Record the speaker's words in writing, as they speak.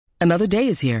Another day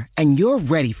is here, and you're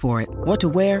ready for it. What to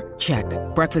wear? Check.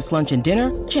 Breakfast, lunch, and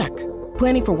dinner? Check.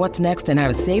 Planning for what's next and how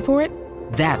to save for it?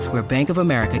 That's where Bank of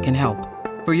America can help.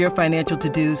 For your financial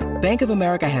to-dos, Bank of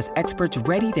America has experts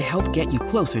ready to help get you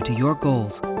closer to your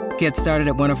goals. Get started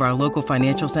at one of our local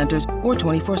financial centers or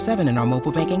 24/7 in our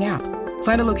mobile banking app.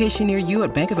 Find a location near you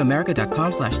at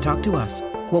bankofamerica.com/talktous.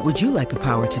 What would you like the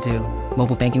power to do?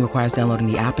 Mobile banking requires downloading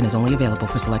the app and is only available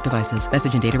for select devices.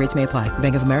 Message and data rates may apply.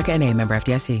 Bank of America NA, member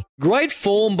FDIC. Great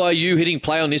form by you hitting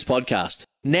play on this podcast.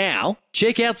 Now,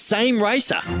 check out Same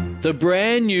Racer, the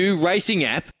brand new racing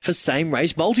app for same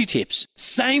race multi-tips.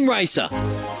 Same Racer.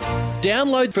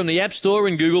 Download from the App Store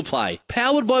and Google Play.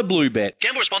 Powered by Bluebet.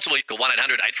 Gamble responsibly. Call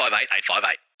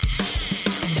 1-800-858-858.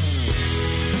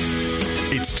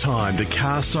 It's time to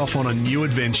cast off on a new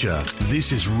adventure.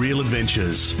 This is Real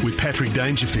Adventures with Patrick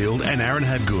Dangerfield and Aaron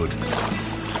Habgood.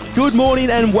 Good morning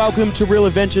and welcome to Real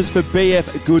Adventures for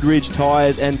BF Goodrich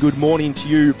Tyres, and good morning to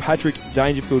you, Patrick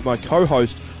Dangerfield, my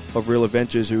co-host of Real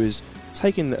Adventures, who is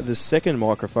taking the second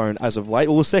microphone as of late,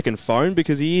 well, the second phone,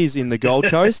 because he is in the Gold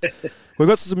Coast. We've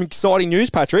got some exciting news,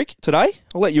 Patrick, today.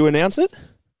 I'll let you announce it.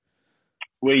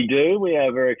 We do. We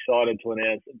are very excited to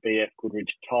announce that BF Goodrich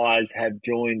Tyres have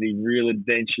joined the Real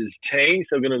Adventures team.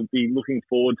 So we're going to be looking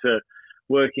forward to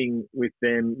working with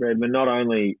them, Redmond, not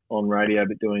only on radio,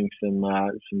 but doing some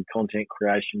content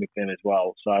creation with them as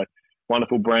well. So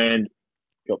wonderful brand.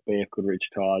 Got BF Goodrich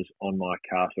Tyres on my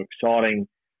car. So exciting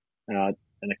and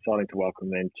exciting to welcome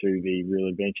them to the Real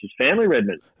Adventures family,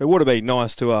 Redmond. It would have been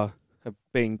nice to have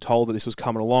been told that this was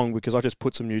coming along, because I just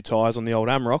put some new tyres on the old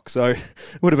Amarok, so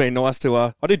it would have been nice to...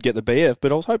 I did get the BF,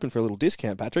 but I was hoping for a little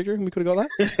discount, Patrick. Do you reckon we could have got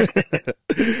that?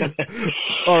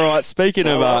 All right, speaking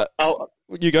of...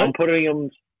 you go. I'm putting them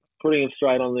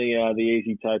straight on the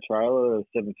Easy Tow trailer, the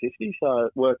 750, so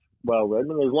it works well,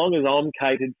 Redmond. As long as I'm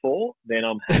catered for, then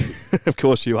I'm happy. Of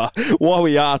course you are. While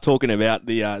we are talking about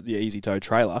the Easy Tow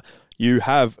trailer, you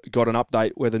have got an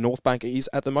update where the North Bank is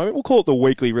at the moment. We'll call it the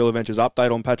weekly Real Adventures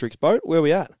update on Patrick's boat. Where are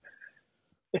we at?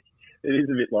 It is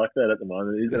a bit like that at the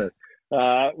moment, isn't it?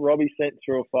 Robbie sent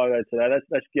through a photo today.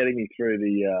 That's getting me through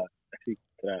actually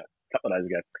today, a couple of days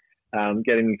ago,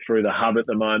 getting me through the hub at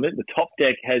the moment. The top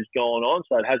deck has gone on,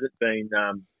 so it hasn't been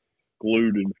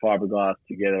glued and fiberglass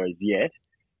together as yet,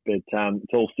 but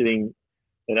it's all sitting.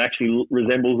 It actually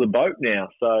resembles a boat now,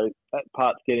 so that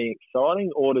part's getting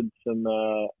exciting. Ordered some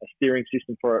a steering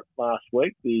system for it last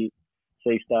week, the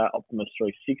Seastar Optimus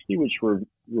 360, which we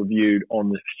reviewed on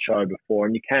the show before,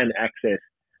 and you can access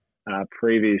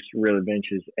previous Real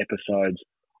Adventures episodes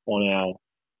on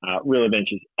our Real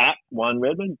Adventures app, One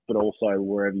Redmond, but also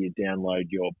wherever you download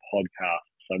your podcast.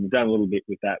 So we've done a little bit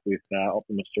with that with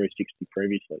Optimus 360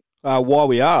 previously. While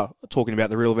we are talking about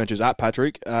the Real Adventures app,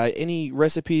 Patrick, any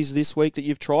recipes this week that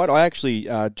you've tried? I actually,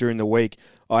 during the week,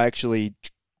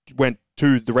 went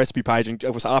to the recipe page, and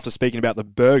it was after speaking about the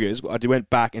burgers, I went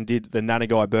back and did the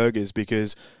Nanagai burgers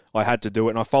because I had to do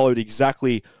it, and I followed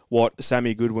exactly what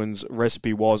Sammy Goodwin's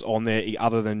recipe was on there,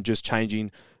 other than just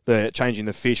changing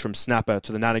the fish from snapper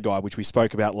to the Nanagai, which we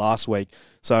spoke about last week.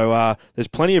 So there's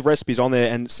plenty of recipes on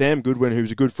there, and Sam Goodwin,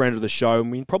 who's a good friend of the show,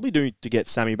 and we probably do need to get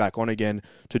Sammy back on again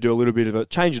to do a little bit of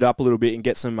change it up a little bit and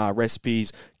get some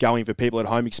recipes going for people at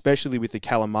home, especially with the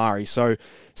calamari. So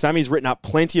Sammy's written up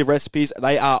plenty of recipes.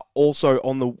 They are also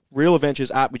on the Real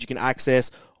Adventures app, which you can access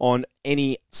on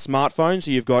any smartphone.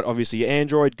 So you've got obviously your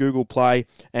Android, Google Play,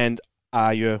 and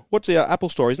what's the Apple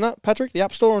Store, isn't that, Patrick? The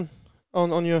App Store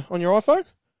on your iPhone?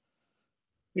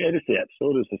 Yeah, just the App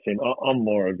Store, just the same. I'm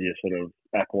more of your sort of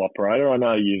Apple operator. I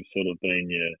know you've sort of been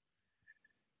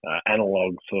your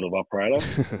analog sort of operator.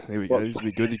 There we go. This will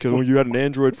be good because you had an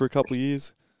Android for a couple of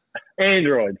years.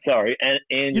 Android, sorry.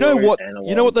 Android, you know what? analog,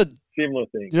 you know what the similar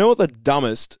thing. You know what the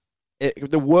dumbest,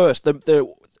 the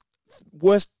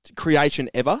worst creation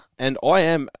ever. And I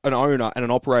am an owner and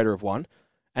an operator of one,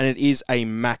 and it is a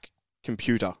Mac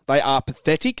computer. They are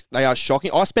pathetic. They are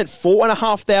shocking. I spent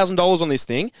 $4,500 on this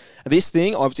thing. This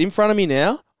thing, it's in front of me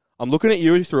now. I'm looking at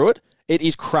you through it. It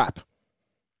is crap.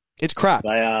 It's crap.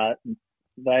 They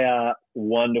are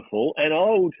wonderful, and I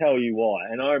will tell you why.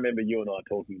 And I remember you and I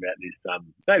talking about this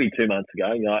maybe 2 months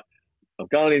ago. You're like, I'm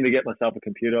going in to get myself a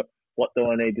computer. What do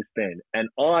I need to spend? And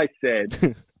I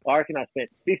said, I reckon I spent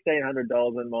 $1,500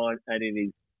 on mine, and it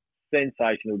is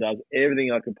sensational. It does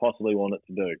everything I could possibly want it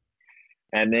to do.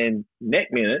 And then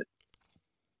next minute,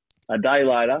 a day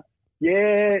later,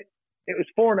 it was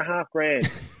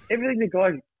 $4,500. Everything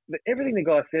the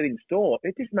guy said in store,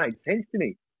 it just made sense to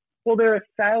me. Well, they're a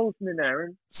salesman,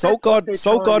 Aaron. Salt Guide was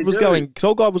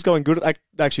going good.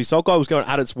 Actually, Salt Guide was going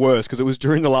at its worst because it was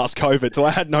during the last COVID, so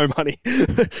I had no money.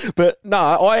 But no,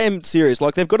 I am serious.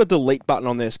 Like, they've got a delete button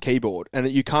on their keyboard, and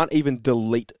you can't even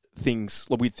delete things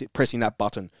with pressing that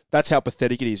button. That's how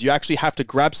pathetic it is. You actually have to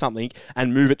grab something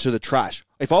and move it to the trash.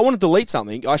 If I want to delete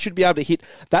something, I should be able to hit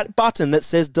that button that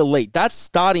says delete. That's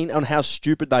starting on how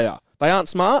stupid they are. They aren't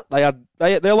smart.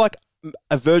 They're like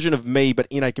a version of me, but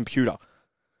in a computer.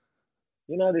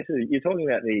 You know, you're talking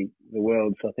about the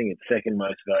world's, I think it's second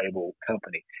most valuable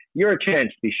company. You're a chance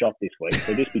to be shot this week,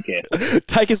 so just be careful.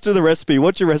 Take us to the recipe.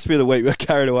 What's your recipe of the week? We're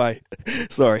carried away.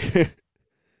 Sorry.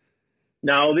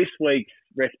 No, this week's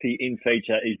recipe in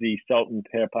feature is the salt and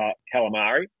pepper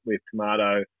calamari with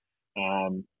tomato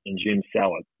and Jim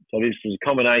salad. So this is a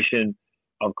combination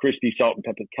of crispy salt and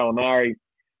pepper calamari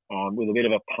with a bit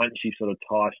of a punchy sort of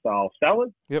Thai-style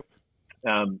salad. Yep.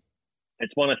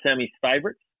 It's one of Sammy's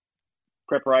favourites.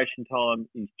 Preparation time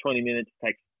is 20 minutes,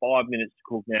 takes 5 minutes to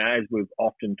cook. Now, as we've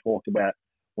often talked about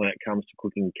when it comes to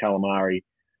cooking calamari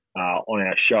on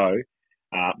our show,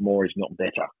 more is not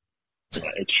better.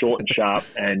 It's short and sharp,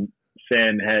 and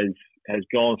Sam has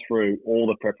gone through all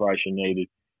the preparation needed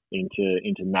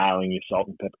into nailing your salt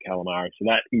and pepper calamari. So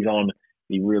that is on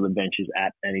the Real Adventures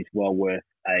app and is well worth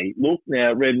a look.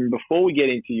 Now, Redden, before we get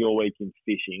into your week in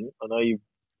fishing, I know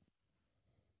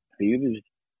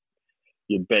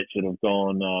your bets that have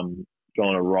gone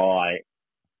awry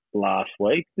last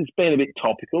week. It's been a bit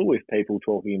topical with people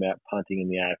talking about punting in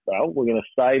the AFL. We're going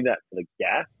to save that for the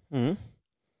gap. Mm-hmm.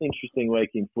 Interesting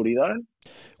week in footy, though.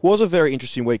 Was a very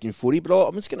interesting week in footy, but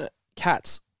I'm just going to...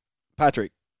 Cats,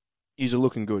 Patrick, yous are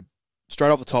looking good. Straight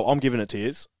off the top, I'm giving it to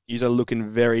yous. Yous are looking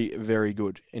very, very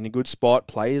good. In a good spot.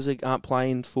 Players aren't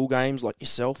playing full games like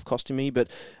yourself, costing me, but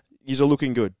yous are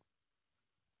looking good.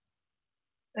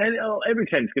 And every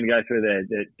team's going to go through their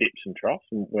dips and troughs,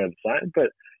 and we're the same.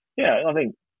 But, yeah, I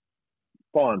think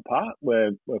by and part,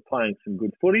 we're playing some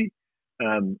good footy.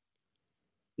 There's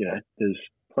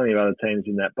plenty of other teams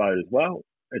in that boat as well.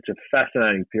 It's a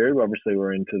fascinating period. Obviously,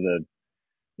 we're into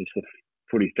the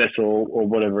footy festival or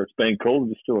whatever it's been called.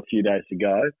 There's still a few days to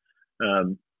go.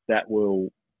 That will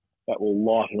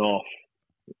lighten off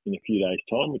in a few days'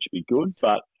 time, which would be good.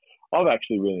 But I've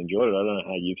actually really enjoyed it. I don't know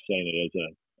how you've seen it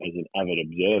as an avid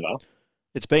observer.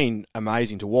 It's been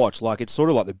amazing to watch. Like, it's sort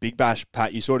of like the Big Bash,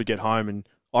 Pat. You sort of get home, and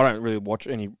I don't really watch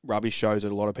any rubbish shows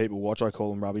that a lot of people watch. I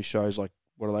call them rubbish shows. Like,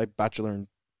 what are they? Bachelor in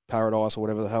Paradise or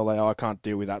whatever the hell they are. I can't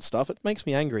deal with that stuff. It makes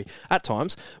me angry at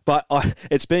times. But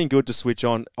it's been good to switch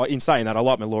on. In saying that, I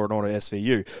like my Law and Order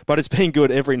SVU. But it's been good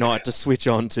every night to switch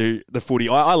on to the footy.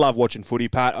 I love watching footy,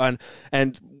 Pat.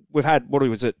 And we've had, what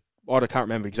was it? I can't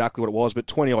remember exactly what it was, but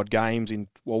 20-odd games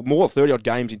more than 30-odd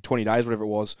games in 20 days, whatever it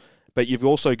was. But you've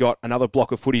also got another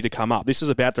block of footy to come up. This is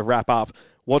about to wrap up.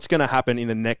 What's going to happen in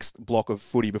the next block of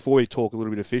footy? Before we talk a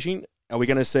little bit of fishing, are we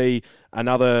going to see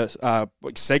another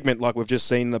segment like we've just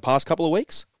seen in the past couple of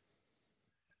weeks?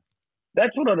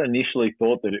 That's what I'd initially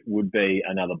thought, that it would be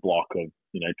another block of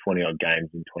 20-odd games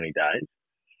in 20 days.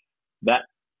 That,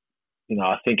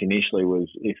 I think initially was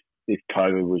if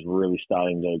COVID was really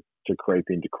starting to creep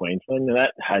into Queensland. Now,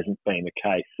 that hasn't been the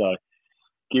case. So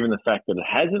given the fact that it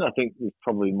hasn't, I think there's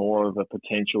probably more of a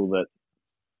potential that,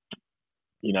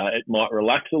 it might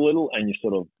relax a little and you're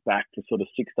sort of back to sort of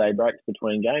 6-day breaks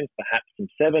between games, perhaps some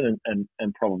 7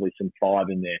 and probably some 5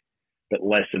 in there, but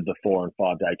less of the 4 and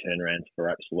 5 day turnarounds for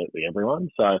absolutely everyone.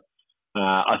 So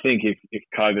I think if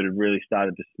COVID had really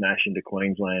started to smash into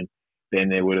Queensland, then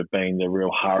there would have been the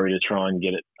real hurry to try and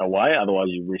get it away. Otherwise,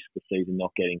 you risk the season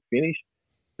not getting finished.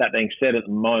 That being said, at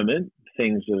the moment,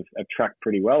 things have tracked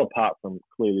pretty well, apart from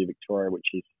clearly Victoria,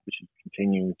 which is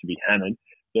continuing to be hammered.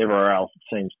 Everywhere else, it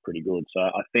seems pretty good. So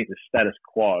I think the status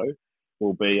quo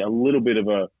will be a little bit of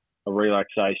a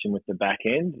relaxation with the back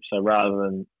end. So rather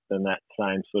than that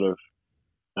same sort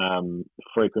of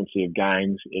frequency of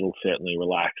games, it'll certainly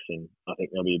relax, and I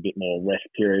think there'll be a bit more rest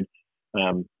period.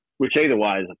 Which either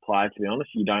way, as a player, to be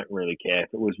honest, you don't really care.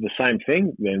 If it was the same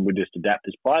thing, then we'd just adapt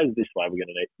as players. This way, we're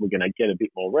going to get a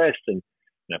bit more rest, and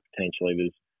potentially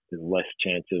there's less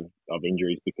chance of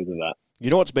injuries because of that.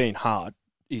 You know what's been hard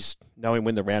is knowing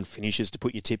when the round finishes to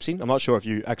put your tips in. I'm not sure if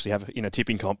you actually have a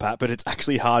tipping comp, Pat, but it's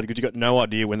actually hard because you've got no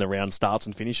idea when the round starts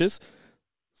and finishes.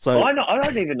 So I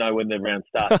don't even know when the round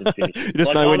starts and finishes. You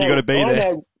just know when you've got to be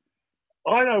there.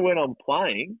 I know when I'm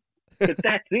playing, but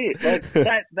that's it.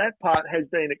 Like that part has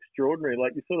been extraordinary.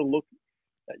 Like, you sort of look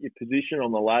at your position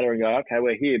on the ladder and go, okay,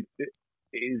 we're here.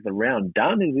 Is the round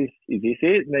done? Is this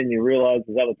it? And then you realise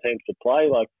there's other teams to play.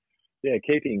 Like,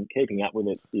 keeping up with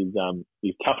it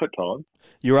is tough at times.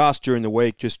 You were asked during the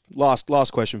week, just last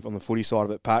question from the footy side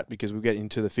of it, Pat, because we'll get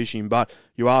into the fishing, but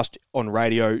you asked on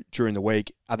radio during the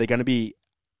week, are there going to be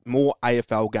more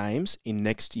AFL games in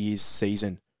next year's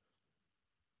season?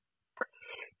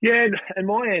 Yeah, and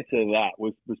my answer to that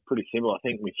was pretty simple. I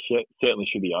think we certainly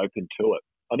should be open to it.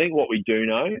 I think what we do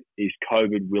know is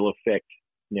COVID will affect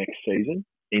next season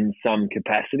in some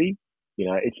capacity. You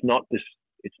know, it's not just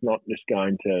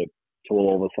going to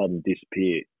all of a sudden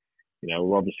disappear. You know,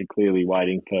 we're obviously clearly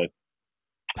waiting for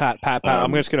Pat.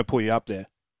 I'm just going to pull you up there.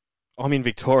 I'm in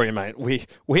Victoria, mate. We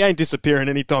ain't disappearing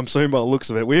anytime soon by the looks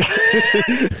of it.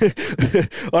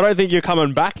 I don't think you're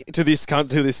coming back to this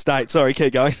state. Sorry,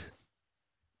 keep going.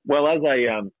 Well, as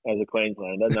a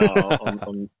Queenslander, no,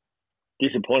 I'm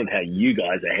disappointed how you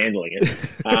guys are handling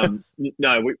it.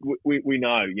 No, we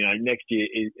know, you know, next year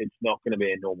it's not going to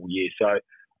be a normal year. So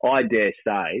I dare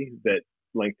say that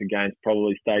length of games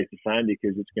probably stays the same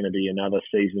because it's going to be another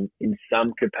season in some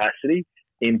capacity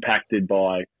impacted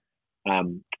by,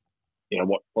 you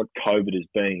know, what COVID has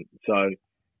been. So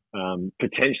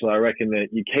potentially I reckon that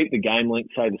you keep the game length,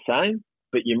 say, the same,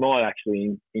 but you might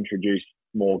actually introduce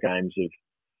more games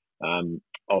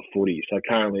of footy. So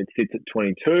currently it sits at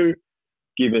 22.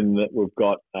 Given that we've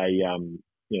got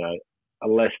a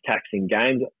less taxing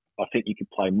game, I think you could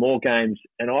play more games.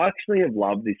 And I actually have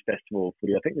loved this festival of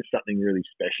footy. I think there's something really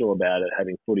special about it,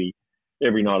 having footy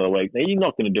every night of the week. Now, you're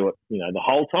not going to do it, you know, the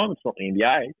whole time. It's not the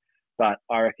NBA. But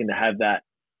I reckon to have that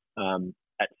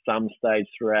at some stage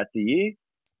throughout the year,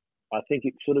 I think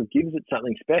it sort of gives it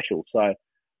something special. So,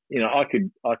 you know, I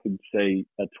could see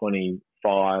a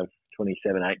 25,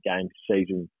 27, 8 game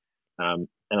season. And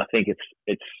I think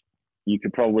it's you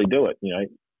could probably do it. You know,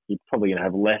 you're probably going to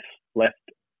have less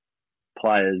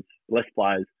players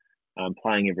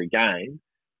playing every game.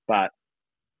 But,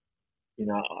 you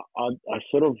know, I've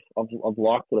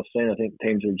liked what I've seen. I think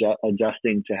teams are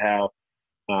adjusting to how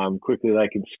quickly they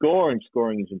can score, and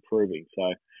scoring is improving.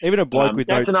 So even a bloke with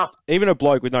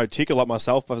no ticker like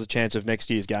myself has a chance of next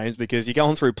year's games because you're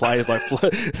going through players like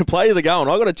the players are going.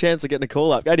 I got a chance of getting a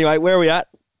call up. Anyway, where are we at?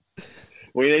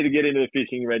 We need to get into the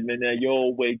fishing, Redmond. Now,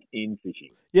 your week in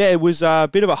fishing. Yeah, it was a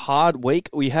bit of a hard week.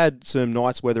 We had some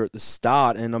nice weather at the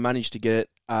start, and I managed to get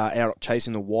out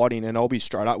chasing the whiting, and I'll be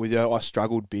straight up with you. I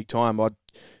struggled big time. I had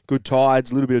good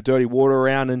tides, a little bit of dirty water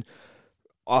around, and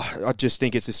I just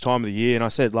think it's this time of the year. And I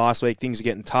said last week, things are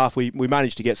getting tough. We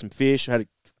managed to get some fish.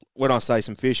 When I say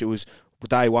some fish, it was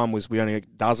day one was we only got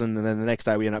a dozen, and then the next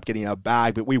day we ended up getting our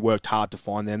bag, but we worked hard to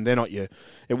find them. They're not it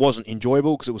wasn't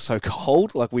enjoyable because it was so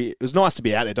cold. It was nice to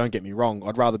be out there, don't get me wrong.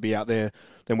 I'd rather be out there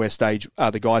than where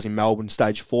the guys in Melbourne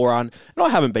stage 4 are. And I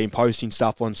haven't been posting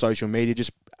stuff on social media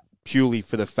just purely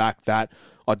for the fact that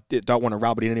I don't want to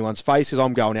rub it in anyone's faces.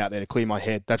 I'm going out there to clear my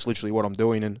head. That's literally what I'm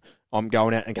doing, and I'm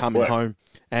going out and coming home.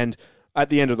 And at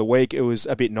the end of the week, it was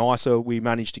a bit nicer. We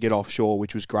managed to get offshore,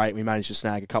 which was great. We managed to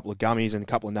snag a couple of gummies and a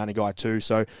couple of nannygai too.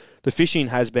 So the fishing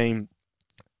has been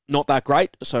not that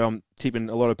great. So I'm tipping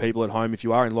a lot of people at home, if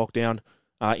you are in lockdown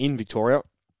in Victoria,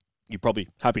 you're probably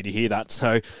happy to hear that.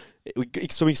 So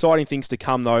some exciting things to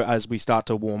come, though, as we start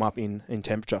to warm up in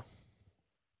temperature.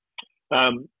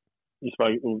 You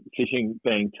spoke fishing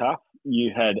being tough.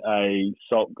 You had a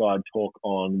salt guide talk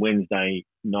on Wednesday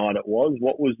night. It was.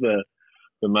 What was the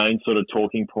main sort of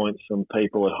talking points from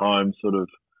people at home, sort of,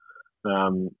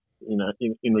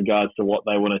 in regards to what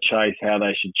they want to chase, how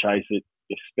they should chase it,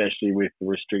 especially with the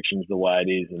restrictions the way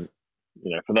it is, and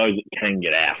for those that can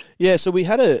get out. Yeah, so we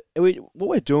had what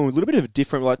we're doing a little bit of a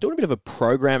different, doing a bit of a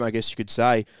program, I guess you could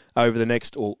say, over the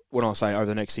next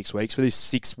 6 weeks, for these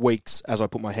 6 weeks, as I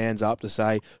put my hands up to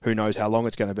say, who knows how long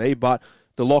it's going to be, but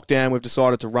the lockdown, we've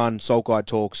decided to run Salt Guide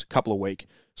Talks a couple of weeks.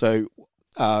 So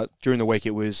during the week,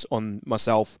 it was on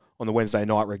myself on the Wednesday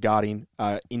night regarding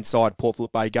inside Port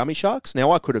Phillip Bay gummy sharks.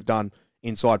 Now, I could have done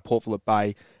inside Port Phillip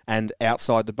Bay and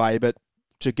outside the bay, but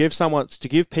to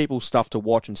give people stuff to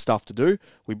watch and stuff to do,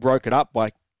 we broke it up by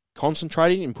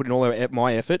concentrating and putting all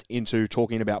my effort into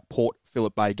talking about Port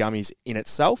Phillip Bay gummies in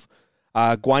itself.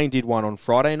 Gwayne did one on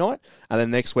Friday night, and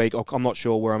then next week, I'm not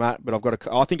sure where I'm at, but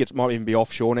I think it might even be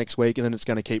offshore next week, and then it's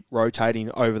going to keep rotating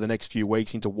over the next few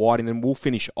weeks into whiting, and then we'll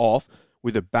finish off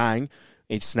with a bang.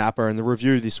 It's snapper, and the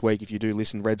review this week, if you do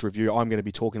listen to Red's review, I'm going to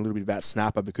be talking a little bit about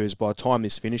snapper because by the time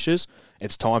this finishes,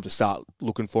 it's time to start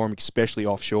looking for them, especially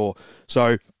offshore.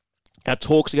 So our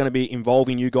talks are going to be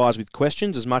involving you guys with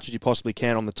questions as much as you possibly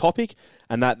can on the topic,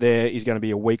 and that there is going to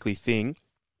be a weekly thing.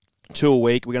 2 a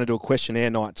week. We're going to do a questionnaire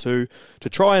night too to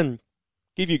try and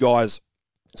give you guys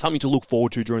something to look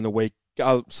forward to during the week.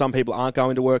 Some people aren't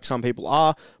going to work, some people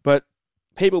are, but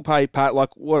people pay, Pat,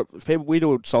 like what people we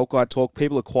do a Salt Guide talk.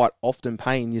 People are quite often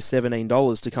paying you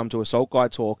 $17 to come to a Salt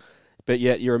Guide talk, but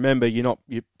yet you remember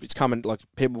it's coming. Like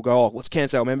people go, oh, let's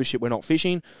cancel our membership. We're not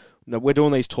fishing. No, we're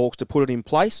doing these talks to put it in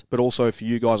place, but also for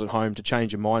you guys at home to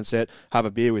change your mindset, have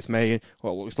a beer with me.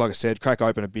 Well, like I said, crack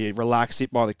open a beer, relax,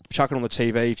 chuck it on the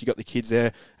TV if you got the kids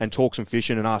there, and talk some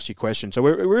fishing and ask you questions. So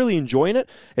we're really enjoying it.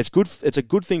 It's good. It's a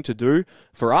good thing to do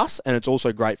for us, and it's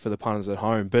also great for the punters at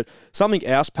home. But something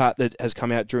else, Pat, that has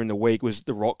come out during the week was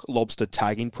the Rock Lobster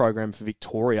tagging program for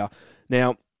Victoria.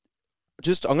 Now,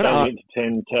 I'm going to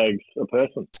 10 tags a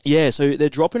person. Yeah, so they're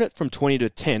dropping it from 20 to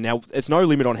 10. Now, there's no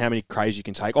limit on how many crays you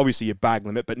can take. Obviously, your bag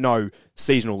limit, but no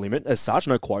seasonal limit as such,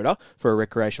 no quota for a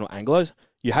recreational angler.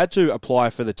 You had to apply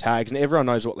for the tags, and everyone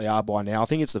knows what they are by now. I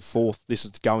think it's this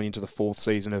is going into the 4th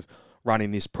season of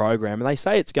running this program, and they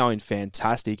say it's going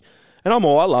fantastic. And I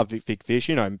love Vic Fish,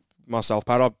 you know, myself,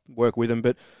 Pat, I work with them,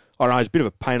 but I don't know, it's a bit of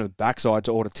a pain in the backside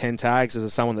to order 10 tags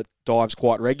as someone that dives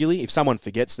quite regularly. If someone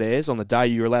forgets theirs on the day,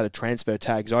 you're allowed to transfer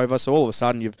tags over. So all of a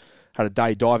sudden, you've had a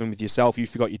day diving with yourself, you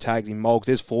forgot your tags in Mogs.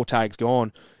 There's 4 tags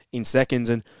gone in seconds.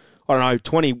 And I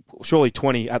don't know, surely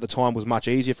 20 at the time was much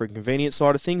easier for a convenience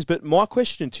side of things. But my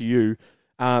question to you,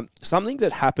 something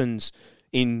that happens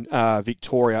in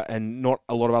Victoria and not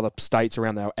a lot of other states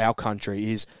around our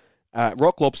country is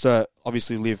rock lobster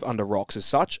obviously live under rocks as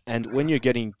such. And when you're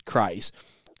getting crays,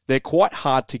 they're quite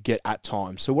hard to get at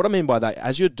times. So what I mean by that,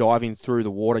 as you're diving through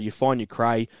the water, you find your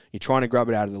cray, you're trying to grab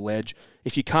it out of the ledge.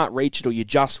 If you can't reach it or you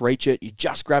just reach it, you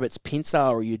just grab its pincer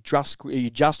or you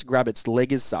just grab its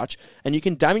leg as such, and you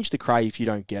can damage the cray if you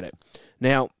don't get it.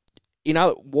 Now,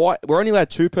 we're only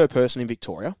allowed 2 per person in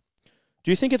Victoria.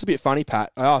 Do you think it's a bit funny,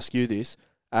 Pat? I ask you this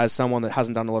as someone that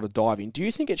hasn't done a lot of diving. Do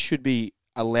you think it should be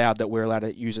allowed that we're allowed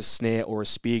to use a snare or a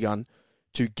spear gun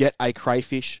to get a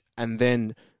crayfish, and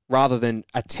then rather than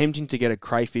attempting to get a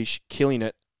crayfish, killing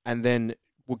it, and then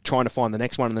trying to find the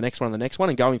next one and the next one and the next one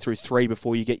and going through 3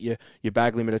 before you get your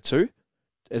bag limit of 2?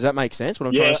 Does that make sense, what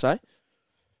I'm trying to say?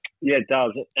 Yeah, it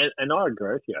does. And I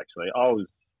agree with you, actually. I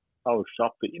was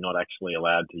shocked that you're not actually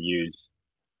allowed to use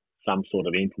some sort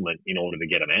of implement in order to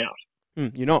get them out.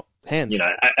 You're not. Hands. You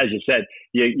know, as you said,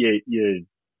 you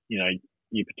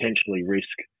potentially risk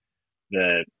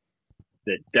the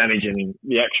damaging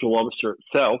the actual lobster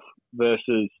itself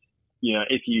versus, you know,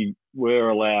 if you were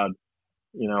allowed,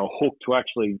 you know, a hook to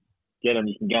actually get them,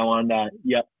 you can go under.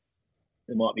 Yep,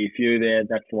 there might be a few there.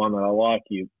 That's the one that I like.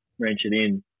 You wrench it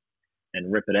in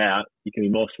and rip it out. You can be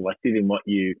more selective in what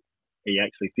you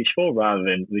actually fish for, rather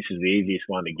than this is the easiest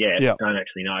one to get. Yep. Don't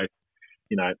actually know,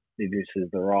 you know, if this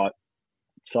is the right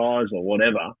size or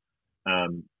whatever.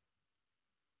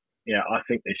 Yeah, I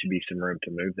think there should be some room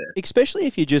to move there. Especially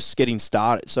if you're just getting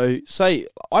started. So,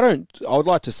 I would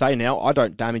like to say now, I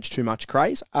don't damage too much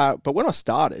crays, but when I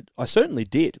started, I certainly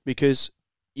did, because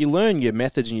you learn your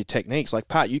methods and your techniques. Like,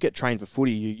 Pat, you get trained for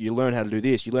footy, you learn how to do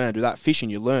this, you learn how to do that.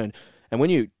 Fishing, you learn. And when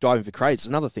you're diving for crays, it's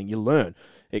another thing, you learn.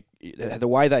 The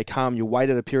way they come, you wait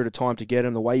at a period of time to get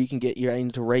them, the way you can get you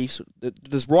into reefs.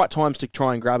 There's right times to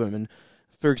try and grab them. And,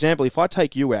 for example, if I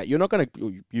take you out, you're not going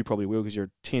to, you probably will because you're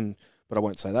a tin, but I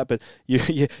won't say that. But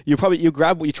you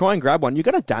try and grab one, you're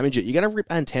going to damage it. You're going to rip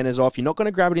antennas off. You're not going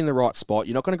to grab it in the right spot.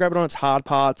 You're not going to grab it on its hard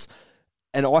parts.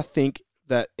 And I think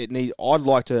that I'd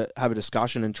like to have a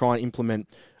discussion and try and implement.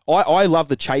 I love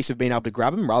the chase of being able to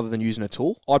grab them rather than using a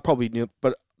tool.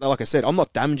 But like I said, I'm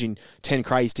not damaging 10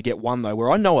 crays to get one though,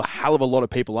 where I know a hell of a lot of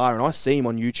people are, and I see them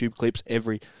on YouTube clips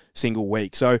every single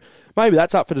week. So maybe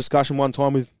that's up for discussion one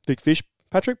time with Big Fish.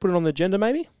 Patrick, put it on the agenda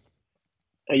maybe.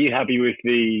 Are you happy with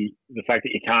the fact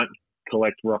that you can't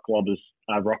collect rock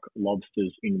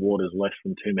lobsters in waters less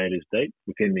than 2 metres deep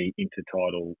within the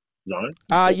intertidal zone?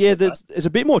 Yeah, there's a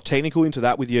bit more technical into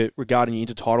that with you regarding your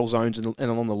intertidal zones and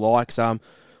along the likes.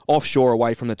 Offshore,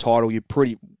 away from the tidal,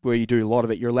 where you do a lot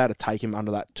of it, you're allowed to take him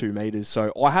under that 2 metres.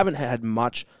 So I haven't had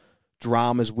much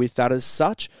dramas with that as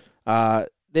such. I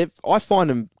find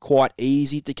them quite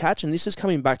easy to catch, and this is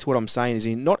coming back to what I'm saying, is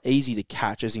in not easy to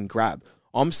catch as in grab.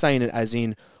 I'm saying it as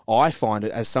in, I find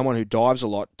it as someone who dives a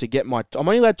lot to get I'm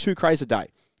only allowed 2 crays a day.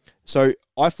 So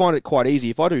I find it quite easy.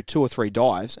 If I do 2 or 3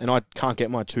 dives and I can't get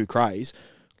my 2 crays,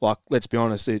 like, let's be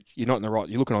honest, you're not in the right,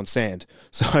 you're looking on sand.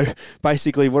 So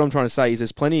basically what I'm trying to say is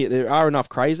there are enough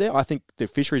crays there. I think the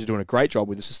fisheries are doing a great job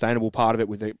with the sustainable part of it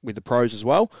with the pros as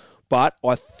well. But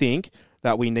I think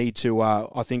that we need to, I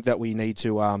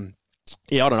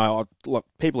don't know. Look,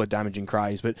 people are damaging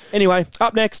crays. But anyway,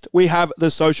 up next, we have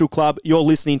The Social Club. You're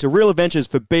listening to Real Adventures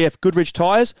for BF Goodrich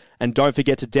Tyres. And don't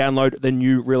forget to download the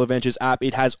new Real Adventures app.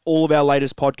 It has all of our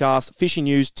latest podcasts, fishing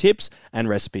news, tips, and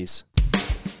recipes.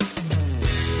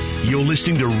 You're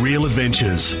listening to Real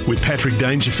Adventures with Patrick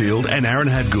Dangerfield and Aaron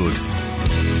Hadgood.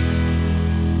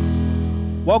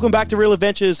 Welcome back to Real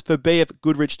Adventures for BF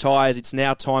Goodrich Tyres. It's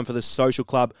now time for the Social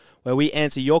Club, where we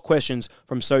answer your questions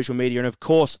from social media, and of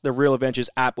course the Real Adventures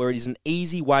app, where it is an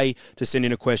easy way to send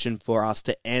in a question for us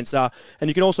to answer. And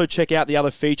you can also check out the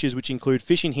other features, which include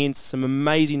fishing hints, some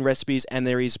amazing recipes, and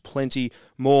there is plenty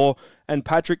more. And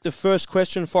Patrick, the first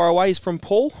question far away is from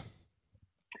Paul.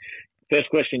 First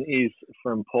question is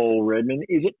from Paul Redmond.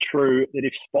 Is it true that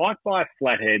if spiked by a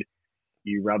flathead,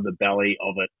 you rub the belly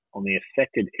of it on the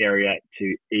affected area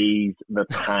to ease the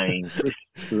pain? This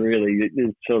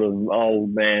sort of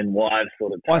old man wives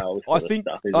sort of tale. I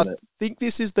think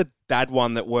this is the dad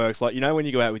one that works. Like, you know, when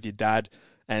you go out with your dad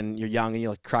and you're young and you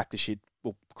like crack the shit,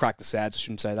 well, crack the sads, I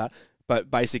shouldn't say that, but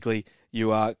basically you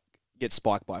get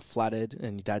spiked by a flathead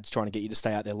and your dad's trying to get you to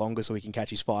stay out there longer so he can catch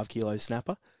his 5 kilo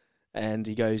snapper. And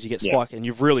he goes, you get spiked, and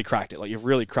you've really cracked it. Like, you've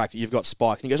really cracked it. You've got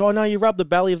spiked. And he goes, oh, no, you rubbed the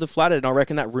belly of the flathead. And I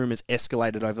reckon that rumour has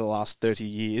escalated over the last 30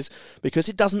 years because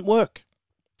it doesn't work.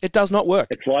 It does not work.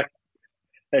 It's like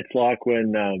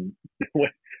when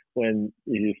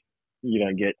you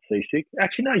don't get seasick.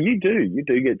 Actually, no, you do. You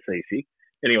do get seasick.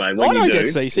 Anyway, when I don't get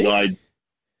seasick.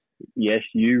 Yes,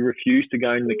 you refuse to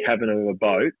go in the cabin of a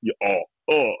boat.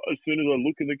 As soon as I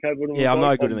look in the cabin of a boat. Yeah, I'm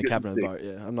no good in the cabin of a boat.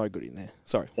 Yeah, I'm no good in there.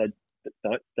 Sorry. So,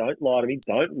 don't lie to me.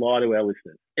 Don't lie to our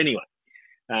listeners. Anyway,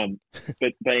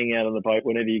 but being out on the boat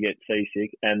whenever you get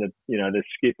seasick, and the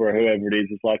skipper or whoever it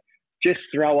is like, just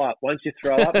throw up. Once you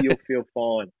throw up, you'll feel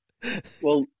fine.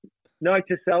 Well, note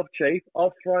to self, Chief.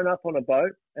 I've thrown up on a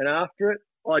boat, and after it,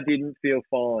 I didn't feel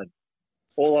fine.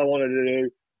 All I wanted to do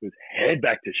was head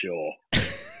back to shore.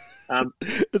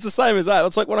 It's the same as that.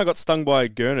 It's like when I got stung by a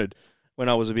gurnard when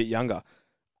I was a bit younger.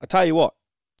 I tell you what,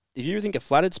 if you think a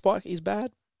flathead spike is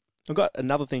bad, I've got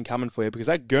another thing coming for you, because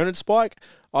that gurnard spike,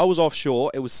 I was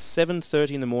offshore. It was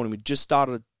 7:30 in the morning. We just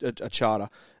started a charter,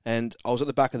 and I was at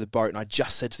the back of the boat, and I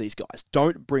just said to these guys,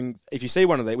 if you see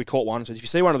one of these, we caught one, I said, if you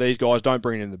see one of these guys, don't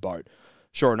bring it in the boat.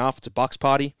 Sure enough, it's a bucks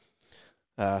party.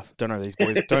 Don't know if these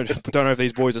boys don't know if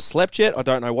these boys have slept yet. I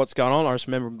don't know what's going on. I just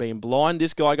remember being blind.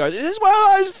 This guy goes, "Is this one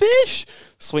of those fish?"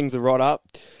 Swings the rod up.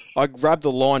 I grabbed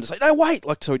the line to say, "No, wait!"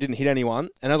 So he didn't hit anyone.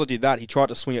 And as I did that, he tried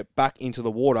to swing it back into the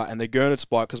water, and the gurnard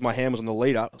spike, because my hand was on the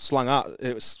leader, slung up.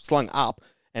 It was slung up,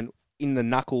 and in the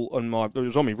knuckle it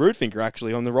was on my root finger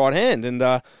actually on the right hand, and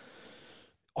I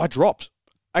dropped.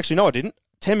 Actually, no, I didn't.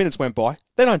 10 minutes went by,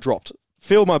 then I dropped.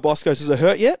 Phil, my boss, goes, "Is it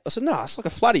hurt yet?" I said, "No, it's like a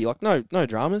flatty." Like, no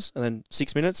dramas. And then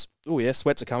 6 minutes, oh yeah,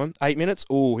 sweats are coming. 8 minutes,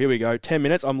 oh, here we go. 10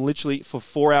 minutes, I'm literally, for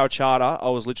 4-hour charter,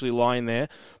 I was literally lying there,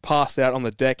 passed out on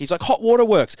the deck. He's like, "Hot water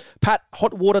works." Pat,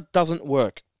 hot water doesn't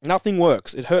work. Nothing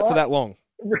works. It hurt for that long.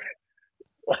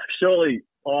 Surely,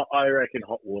 I reckon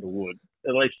hot water would.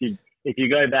 At least if you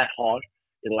go that hot,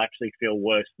 it'll actually feel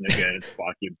worse than a gurnard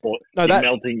spike. You're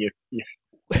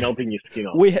melting your skin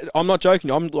off. I'm not joking.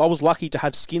 I was lucky to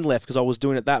have skin left because I was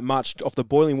doing it that much off the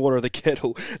boiling water of the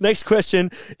kettle. Next question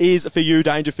is for you,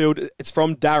 Dangerfield. It's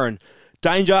from Darren.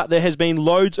 Danger, there has been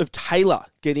loads of tailor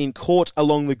getting caught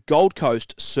along the Gold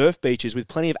Coast surf beaches with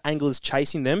plenty of anglers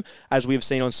chasing them, as we have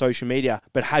seen on social media.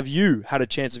 But have you had a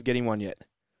chance of getting one yet?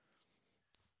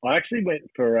 I actually went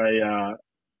for a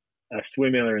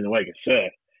swim earlier in the week, a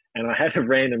surf. And I had a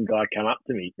random guy come up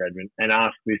to me, Redmond, and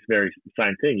ask this very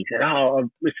same thing. He said, "Oh, I've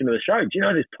listened to the show. Do you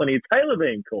know there's plenty of tailor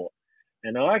being caught?"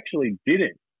 And I actually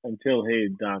didn't until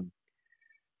he'd told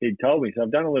me. So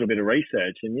I've done a little bit of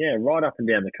research, and yeah, right up and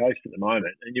down the coast at the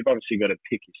moment. And you've obviously got to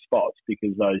pick your spots,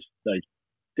 because those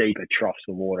deeper troughs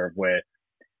of water of where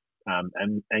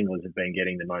anglers have been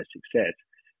getting the most success.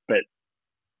 But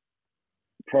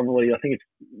probably, I think it's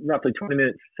roughly 20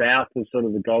 minutes south of sort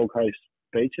of the Gold Coast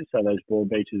beaches, so those broad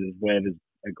beaches is where there's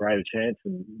a greater chance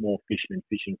and more fishermen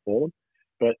fishing for them.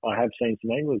 But I have seen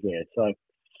some anglers there, so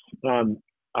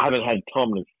I haven't had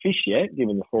time to fish yet,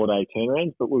 given the 4-day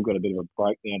turnarounds, but we've got a bit of a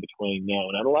break now between now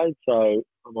and Adelaide, so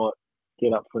I might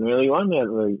get up for an early one now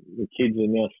that the kids are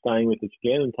now staying with us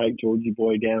again, and take Georgie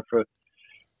boy down for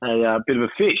a bit of a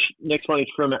fish. Next one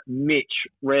is from Mitch.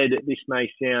 Red, this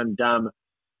may sound dumb,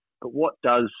 but what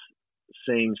does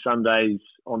seem some days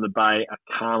on the bay are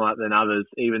calmer than others,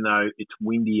 even though it's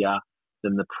windier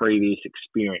than the previous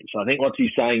experience? I think what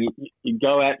he's saying, you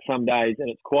go out some days and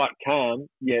it's quite calm,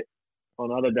 yet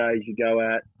on other days you go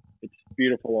out, it's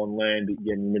beautiful on land, but you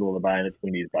get in the middle of the bay and it's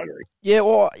windy as buggery. Yeah,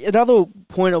 well, another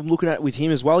point I'm looking at with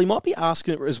him as well, he might be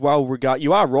asking as well,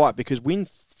 you are right, because wind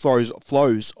flows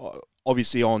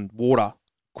obviously on water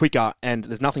quicker, and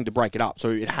there's nothing to break it up. So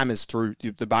it hammers through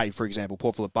the bay, for example,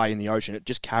 Port Phillip Bay in the ocean. It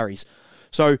just carries.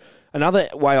 So another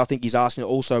way I think he's asking it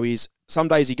also is some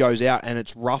days he goes out and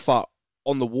it's rougher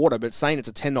on the water, but it's saying it's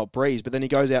a 10-knot breeze, but then he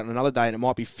goes out on another day and it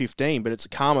might be 15, but it's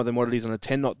calmer than what it is on a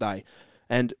 10-knot day.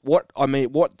 And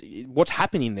what's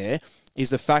happening there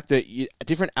is the fact that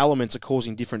different elements are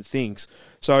causing different things.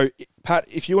 So, Pat,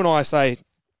 if you and I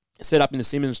set up in the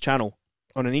Simmons Channel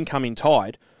on an incoming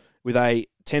tide with a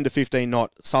 10 to 15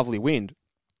 knot southerly wind,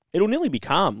 it'll nearly be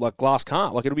calm, like glass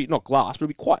calm. Like it'll be not glass, but it'll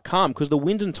be quite calm because the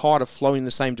wind and tide are flowing in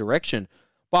the same direction.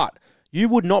 But you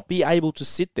would not be able to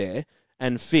sit there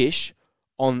and fish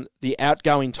on the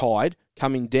outgoing tide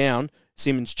coming down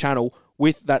Simmons Channel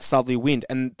with that southerly wind,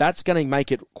 and that's going to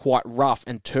make it quite rough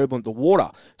and turbulent, the water.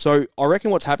 So I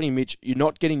reckon what's happening, Mitch, you're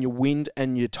not getting your wind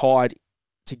and your tide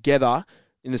together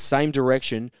in the same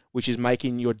direction, which is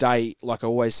making your day, like I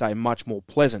always say, much more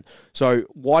pleasant. So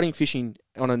whiting fishing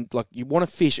you want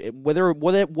to fish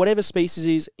whatever species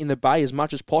is in the bay as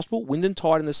much as possible, wind and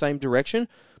tide in the same direction,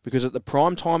 because at the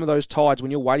prime time of those tides,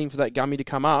 when you're waiting for that gummy to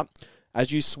come up, as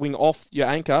you swing off your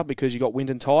anchor because you got wind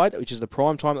and tide, which is the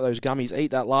prime time that those gummies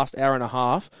eat, that last hour and a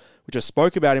half, which I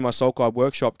spoke about in my Salt Guide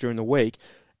workshop during the week,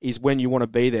 is when you want to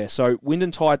be there. So wind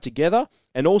and tide together,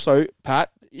 and also, Pat,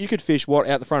 you could fish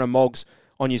out the front of Moggs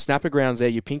on your snapper grounds there,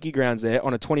 your pinky grounds there,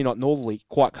 on a 20-knot northerly,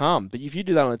 quite calm. But if you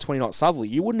do that on a 20-knot southerly,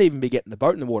 you wouldn't even be getting the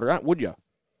boat in the water, would you?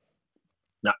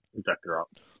 No, exactly right.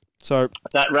 So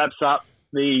that wraps up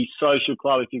the social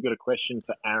club. If you've got a question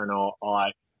for Aaron or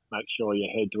I, make sure you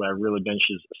head to our Real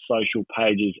Adventures social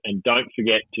pages, and don't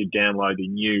forget to download the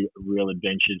new Real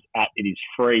Adventures app. It is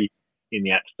free in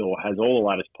the App Store, has all the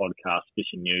latest podcasts,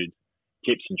 fishing news,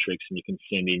 tips and tricks, and you can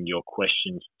send in your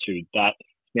questions to that.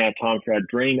 It's now time for our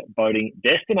dream boating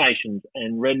destinations.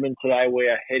 And Redmond, today we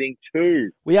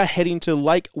are heading to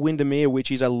Lake Windermere,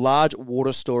 which is a large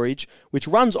water storage which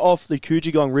runs off the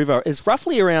Coogegong River. It's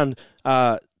roughly around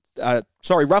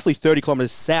roughly 30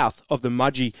 kilometres south of the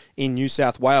Mudgee in New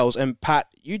South Wales. And Pat,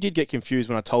 you did get confused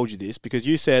when I told you this, because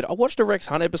you said, I watched a Rex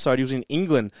Hunt episode, he was in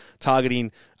England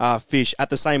targeting fish at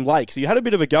the same lake. So you had a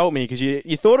bit of a go at me because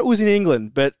you thought it was in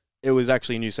England, but it was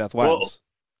actually New South Wales.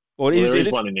 There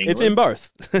is one in England. It's in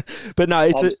both. But no,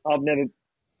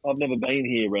 I've never been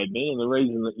here, Redmond, and the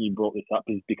reason that you brought this up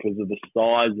is because of the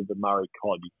size of the Murray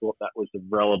cod. You thought that was the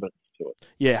relevance to it.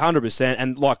 Yeah, 100%.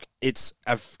 And it's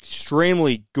an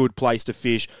extremely good place to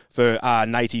fish for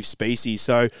native species.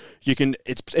 So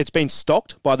it's been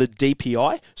stocked by the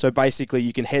DPI. So basically,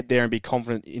 you can head there and be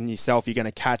confident in yourself. You're going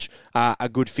to catch a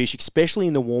good fish, especially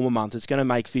in the warmer months. It's going to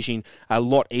make fishing a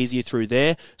lot easier through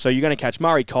there. So you're going to catch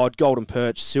Murray cod, golden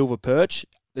perch, silver perch.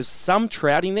 There's some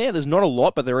trout in there. There's not a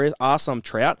lot, but there are some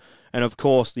trout. And, of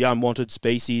course, the unwanted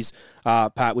species,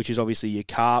 Pat, which is obviously your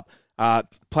carp.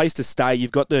 Place to stay,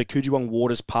 you've got the Coogegong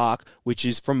Waters Park, which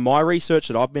is, from my research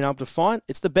that I've been able to find,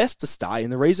 it's the best to stay.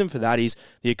 And the reason for that is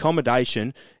the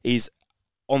accommodation is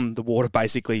on the water,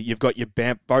 basically. You've got your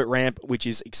boat ramp, which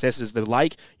accesses the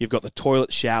lake. You've got the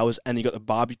toilet, showers, and you've got the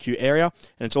barbecue area.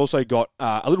 And it's also got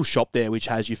a little shop there, which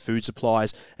has your food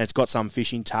supplies, and it's got some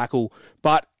fishing tackle.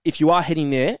 But if you are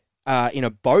heading there in a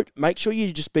boat, make sure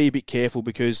you just be a bit careful,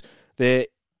 because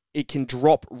it can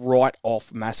drop right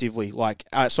off massively.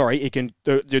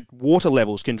 The water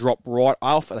levels can drop right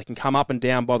off. They can come up and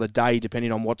down by the day,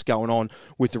 depending on what's going on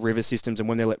with the river systems and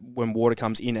when water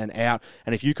comes in and out.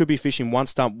 And if you could be fishing one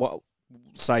stump,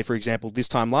 say for example this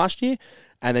time last year,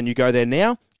 and then you go there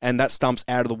now, and that stump's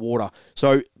out of the water.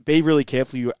 So be really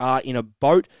careful. You are in a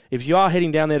boat. If you are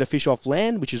heading down there to fish off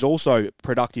land, which is also a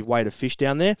productive way to fish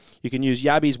down there, you can use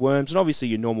yabbies, worms, and obviously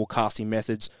your normal casting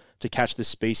methods to catch the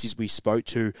species we spoke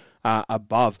to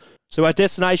above. So our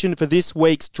destination for this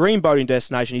week's dream boating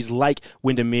destination is Lake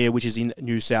Windermere, which is in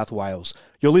New South Wales.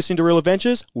 You're listening to Real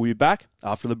Adventures. We'll be back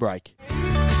after the break.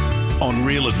 On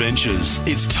Real Adventures,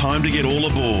 it's time to get all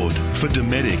aboard for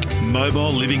Dometic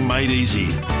Mobile Living Made Easy.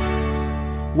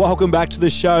 Welcome back to the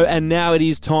show, and now it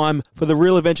is time for the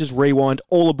Real Adventures Rewind.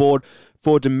 All aboard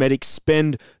for Dometic.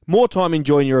 Spend more time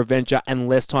enjoying your adventure and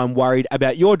less time worried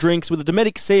about your drinks with the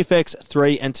Dometic CFX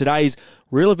 3. And today's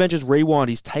Real Adventures Rewind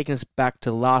is taking us back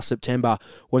to last September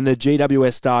when the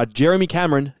GWS star Jeremy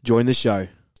Cameron joined the show.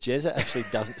 Jezza actually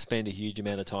doesn't spend a huge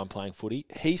amount of time playing footy.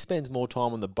 He spends more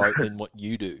time on the boat than what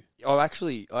you do. I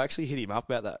actually hit him up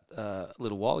about that a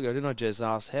little while ago, didn't I, Jez?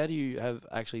 Asked, how do you have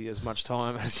actually as much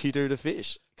time as you do to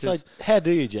fish? So how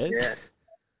do you, Jez?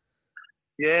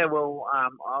 Yeah, well, I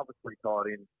obviously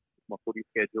tied in my footy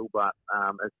schedule, but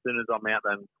as soon as I'm out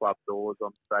them club doors,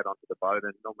 I'm straight onto the boat,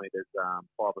 and normally there's 5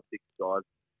 or 6 guys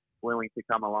willing to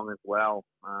come along as well,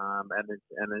 and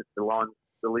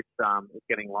the list is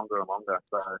getting longer and longer.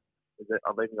 So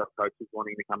I've even got coaches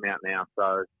wanting to come out now.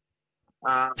 So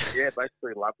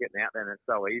basically love getting out there, and it's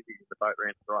so easy. The boat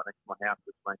ramp's right next to my house,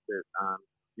 which makes it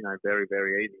very,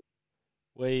 very easy.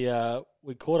 We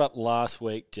caught up last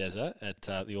week, Jezza, at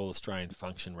the All Australian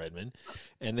Function, Redmond,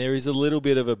 and there is a little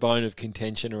bit of a bone of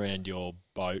contention around your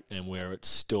boat and where it's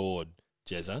stored,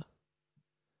 Jezza.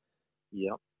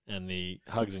 Yep. And the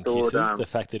hugs and Stored, kisses, the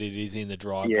fact that it is in the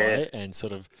driveway, Yeah. and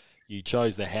sort of you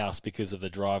chose the house because of the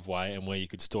driveway and where you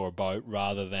could store a boat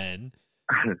rather than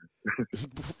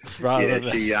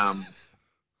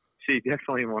She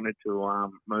definitely wanted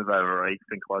to move over east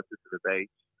and closer to the beach,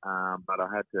 but I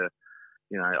had to.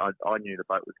 I knew the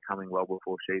boat was coming well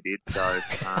before she did, so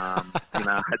I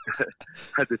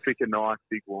had to pick a nice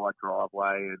big wide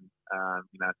driveway, and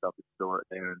so I could store it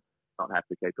there and not have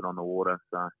to keep it on the water.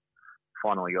 So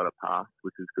finally got it passed,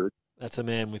 which is good. That's a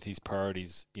man with his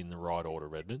priorities in the right order,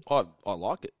 Redmond. I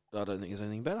like it. I don't think there's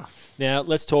anything better. Now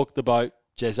let's talk the boat,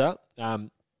 Jezza. The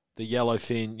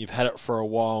Yellowfin. You've had it for a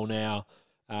while now.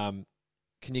 Can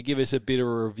you give us a bit of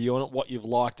a review on it? What you've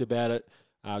liked about it?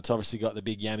 It's obviously got the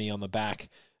big yammy on the back,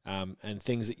 and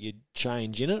things that you'd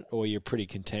change in it, or you're pretty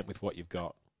content with what you've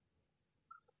got.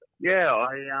 Yeah,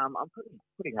 I'm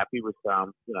pretty happy with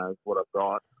what I've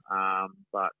got.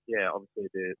 But yeah, obviously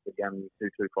the Yammy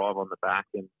 225 on the back,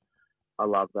 and I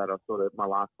love that. My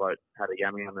last boat had a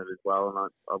Yammy on it as well, and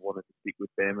I wanted to stick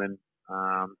with them. And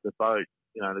the boat,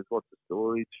 there's lots of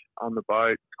storage on the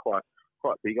boat. It's quite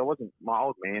big. My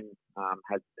old man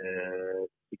had the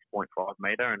 6.5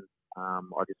 metre, and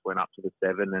I just went up to the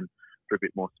 7 and for a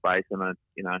bit more space, and I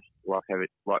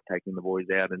like taking the boys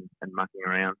out and mucking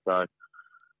around. So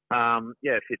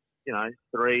it fits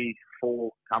 3,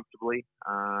 4 comfortably,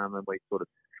 and we sort of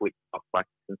flick off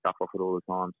plastics and stuff off it all the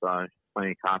time. So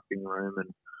plenty of casting room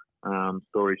and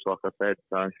storage, like I said.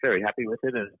 So very happy with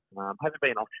it, and haven't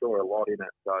been offshore a lot in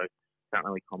it, so can't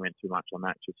really comment too much on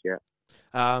that just yet.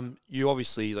 You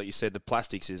obviously, like you said, the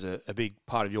plastics is a big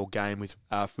part of your game with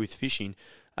fishing.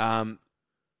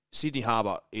 Sydney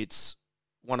Harbour, it's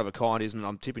one of a kind, isn't it?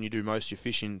 I'm tipping you do most of your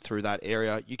fishing through that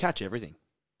area. You catch everything.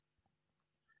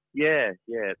 Yeah.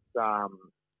 It's,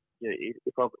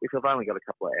 if I've only got a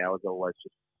couple of hours, I always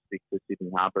just stick to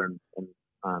Sydney Harbour and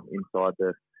inside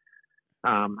the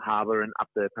harbour and up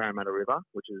the Parramatta River,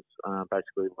 which is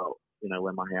basically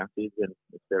where my house is, and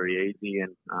it's very easy.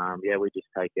 And we just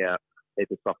take out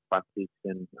either soft plastics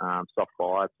and soft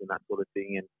vibes and that sort of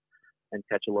thing, and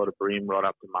catch a lot of bream right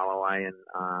up to Mulloway, and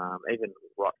even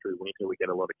right through winter we get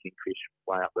a lot of kingfish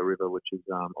way up the river, which is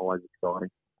always exciting.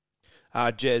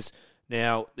 Jez,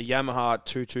 now the Yamaha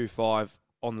 225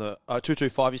 on the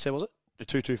 225, you said, was it? The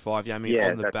 225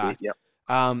 Yami on the back. It,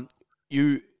 yep.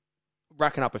 You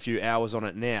racking up a few hours on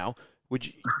it now. Would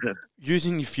you,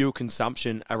 using your fuel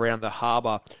consumption around the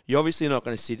harbour, you're obviously not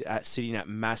going to sit sitting at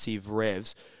massive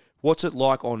revs. What's it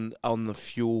like on the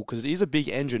fuel? Because it is a big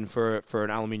engine for an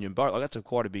aluminium boat. Like, that's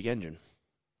quite a big engine.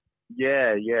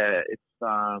 Yeah. It's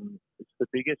the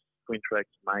biggest Quintrex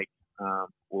make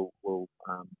will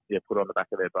put on the back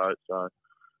of their boat. So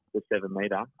the 7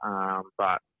 metre.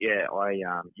 But yeah, I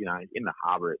in the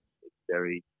harbour it's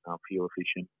very fuel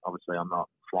efficient. Obviously, I'm not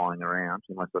flying around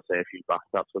unless I see a few bust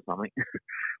ups or something.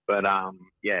 But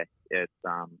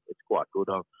it's quite good.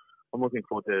 I'm looking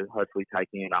forward to hopefully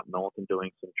taking it up north and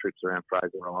doing some trips around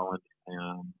Fraser Island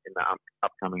in the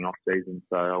upcoming off season.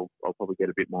 So I'll probably get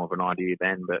a bit more of an idea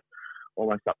then. But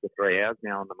almost up to 3 hours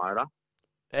now on the motor.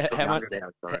 How much? I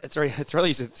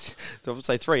would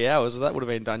say 3 hours. That would have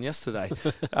been done yesterday.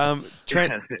 Exactly.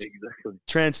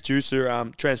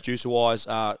 Transducer wise,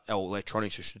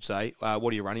 electronics, I should say.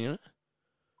 What are you running in it?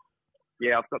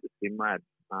 Yeah, I've got the Simrad.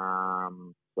 I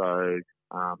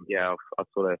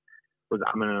sort of was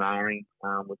umming and ahhing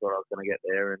with what I was going to get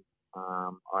there, and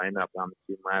I ended up going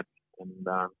the Simrad. And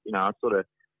I sort of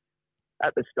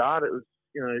at the start it was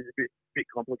a bit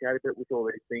complicated, but with all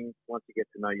these things, once you get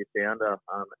to know your sounder,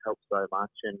 it helps so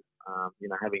much. And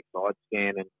having side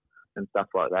scan and stuff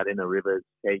like that in the rivers,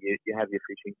 you have your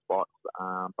fishing spots.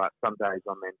 But some days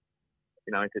I'm then,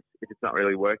 if it's not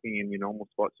really working in your normal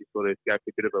spots, you sort of go for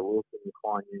a bit of a look and you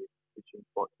find your fishing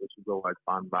spots, which is always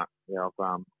fun. But yeah,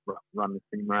 I've run the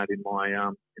Simrad in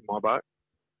my boat.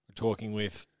 We're talking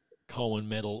with Coleman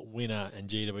Medal winner and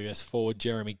GWS forward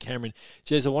Jeremy Cameron.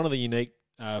 Jezza, one of the unique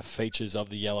features of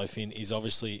the Yellowfin is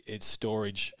obviously its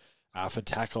storage for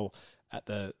tackle at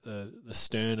the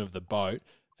stern of the boat.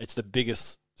 It's the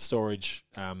biggest storage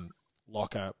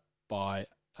locker by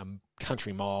a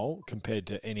country mile compared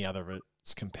to any other of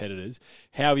its competitors.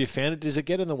 How have you found it? Does it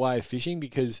get in the way of fishing?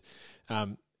 Because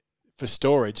for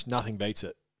storage, nothing beats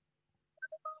it.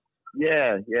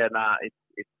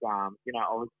 It's I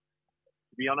was,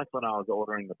 to be honest, when I was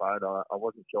ordering the boat, I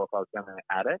wasn't sure if I was going to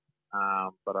add it,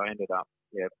 but I ended up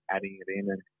adding it in,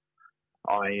 and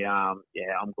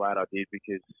I'm glad I did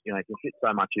because you can fit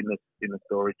so much in the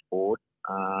storage board,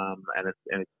 and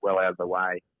it's well out of the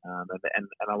way, and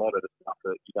a lot of the stuff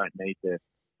that you don't need to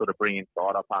sort of bring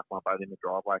inside. I park my boat in the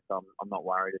driveway, so I'm not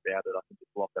worried about it. I can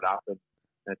just lock it up and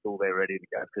it's all there ready to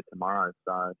go for tomorrow.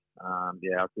 So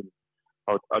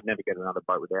I'd never get another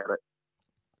boat without it.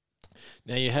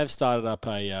 Now, you have started up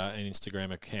an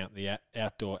Instagram account, The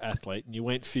Outdoor Athlete, and you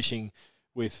went fishing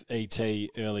with ET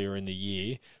earlier in the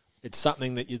year. It's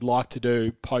something that you'd like to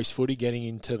do post-footy, getting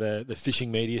into the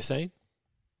fishing media scene?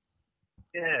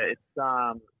 Yeah, it's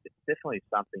definitely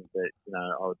something that,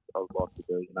 I would like to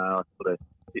do. I sort of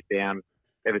sit down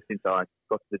ever since I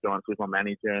got to the Giants with my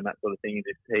manager and that sort of thing.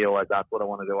 He always asked what I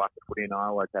want to do after footy, and I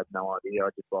always had no idea. I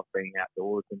just like being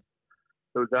outdoors. And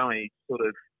it was only sort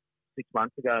of 6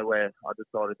 months ago where I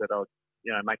decided that I would,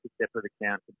 make a separate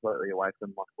account completely away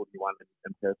from my footy one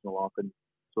and personal life, and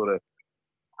sort of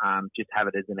just have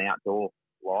it as an outdoor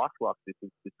life. Like this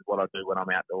is what I do when I'm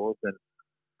outdoors, and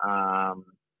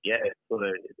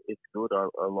it's good. I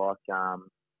like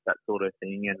that sort of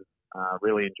thing, and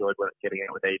really enjoyed getting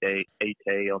out with ET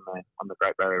on the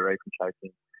Great Barrier Reef and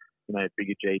chasing,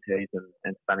 bigger GTs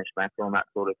and Spanish mackerel and that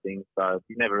sort of thing. So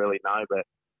you never really know, but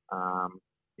I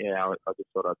just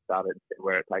thought I'd start it and see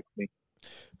where it takes me.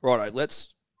 Righto, I'm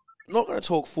not going to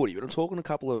talk footy, but I'm talking a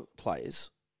couple of players.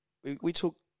 We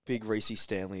took Big Reece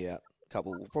Stanley out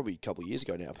probably a couple of years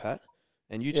ago now, Pat.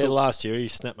 And you took last year he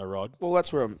snapped my rod. Well,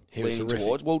 that's where I'm leaning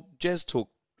towards. Well, Jez took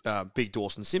Big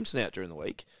Dawson Simpson out during the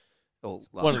week.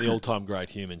 One of the all-time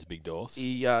great humans, Big Dawes.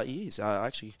 He is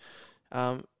actually.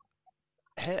 Did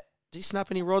he snap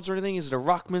any rods or anything? Is it a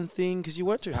ruckman thing? Because you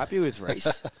weren't too happy with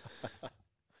Reece.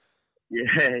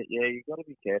 Yeah, you've got to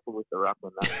be careful with the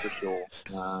ruckman, that's for sure.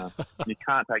 You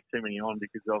can't take too many on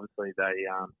because obviously they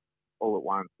all at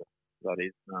once, that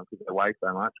is, because they weigh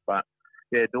so much. But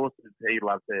yeah, Dawson, he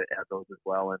loves the outdoors as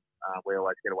well, and we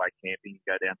always get away camping,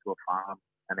 go down to a farm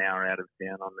an hour out of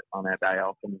town on our day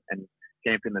off and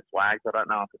camp in the swags. I don't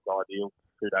know if it's ideal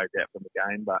 2 days out from the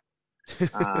game, but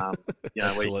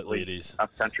absolutely it is. Us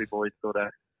country boys sort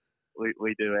of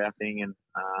we do our thing, and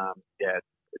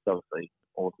it's obviously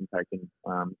awesome taking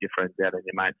your friends out and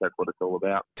your mates. That's what it's all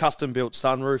about. Custom built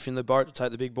sunroof in the boat to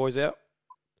take the big boys out.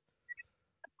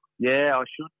 Yeah, I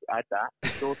should add that.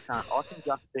 I can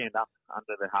just stand up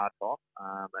under the hard top.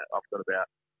 I've got about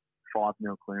 5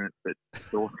 mil clearance, but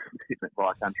Dawson's sitting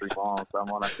by a country mile, so I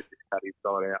might have to just cut his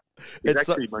side out. He's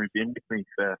actually moved in with me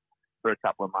for a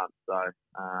couple of months, so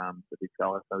the big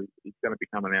fella, so he's going to be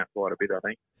coming out quite a bit, I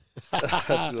think.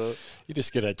 You're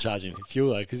just going to charge him for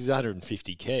fuel, though, because he's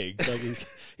 150 kegs. Like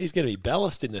he's going to be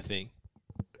ballast in the thing.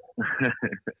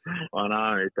 I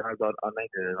know, it does. I need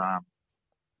to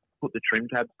put the trim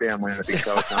tabs down when the big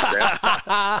fella comes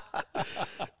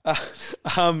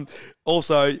out.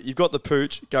 Also, you've got the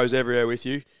pooch, goes everywhere with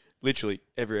you, literally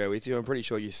everywhere with you. I'm pretty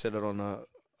sure you said it on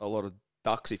a lot of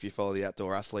ducks if you follow the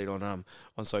Outdoor Athlete on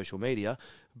social media.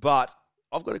 But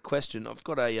I've got a question. I've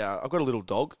got a little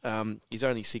dog. He's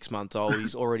only 6 months old.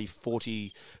 He's already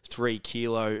 43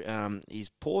 kilo. His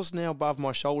paws now above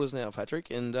my shoulders now, Patrick.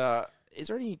 And is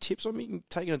there any tips on me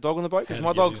taking a dog on the boat? Because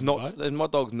my dog's not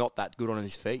that good on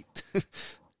his feet.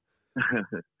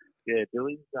 Yeah,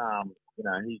 Billy's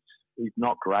he's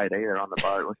not great either on the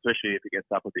boat, especially if it gets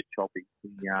up a bit choppy.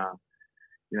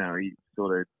 He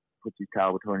sort of puts his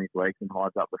tail between his legs and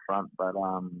hides up the front. But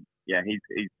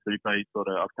he's super.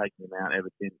 I've taken him out ever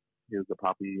since he was a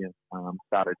puppy and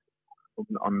started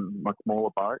on my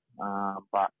smaller boat.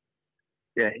 But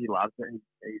yeah, he loves it.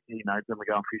 He knows when we're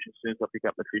going fishing. As soon as I pick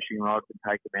up the fishing rods and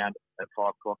take him out at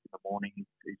 5 o'clock in the morning,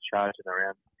 he's charging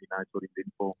around. He knows what he's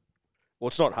in for. Well,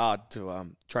 it's not hard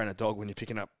to train a dog when you're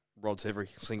picking up rods every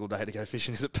single day to go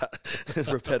fishing, is it, Pat?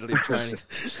 Repetitive training.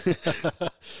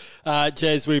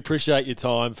 Jez, we appreciate your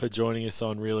time for joining us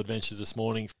on Real Adventures this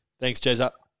morning. Thanks, Jez.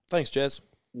 Thanks, Jez.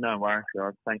 No worries,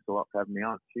 guys. Thanks a lot for having me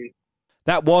on. Cheers.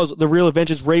 That was the Real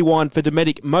Adventures Rewind for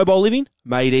Dometic Mobile Living,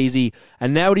 made easy.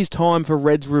 And now it is time for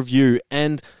Red's Review.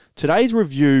 And today's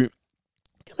review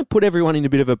going to put everyone in a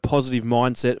bit of a positive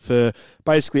mindset for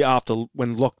basically after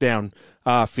when lockdown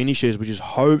finishes, which is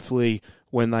hopefully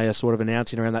when they are sort of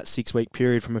announcing around that 6-week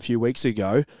period from a few weeks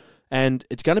ago. And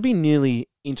it's going to be nearly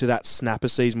into that snapper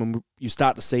season when you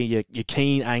start to see your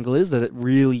keen anglers that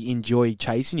really enjoy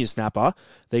chasing your snapper.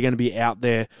 They're going to be out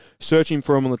there searching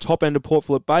for them on the top end of Port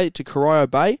Phillip Bay to Corio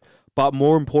Bay. But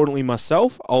more importantly,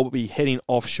 myself, I'll be heading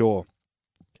offshore.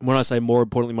 When I say more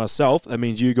importantly myself, that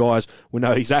means you guys will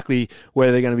know exactly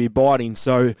where they're going to be biting.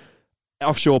 So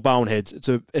offshore boneheads.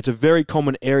 It's a very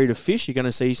common area to fish. You're going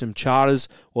to see some charters,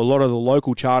 or a lot of the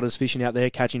local charters fishing out there,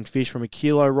 catching fish from 1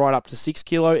 kilo right up to 6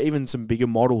 kilo, even some bigger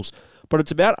models. But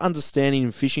it's about understanding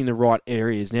and fishing the right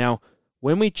areas. Now,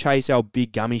 when we chase our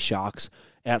big gummy sharks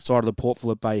outside of the Port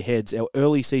Phillip Bay heads, our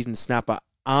early season snapper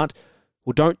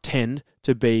don't tend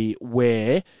to be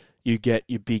where you get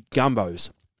your big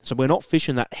gumbos. So we're not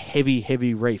fishing that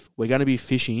heavy reef. We're going to be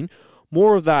fishing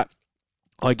more of that,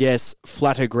 I guess,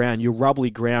 flatter ground, your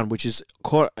rubbly ground, which is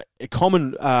quite a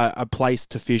common a place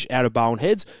to fish out of Bowen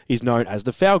Heads, is known as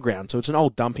the foul ground. So it's an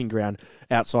old dumping ground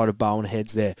outside of Bowen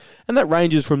Heads there. And that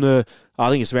ranges from I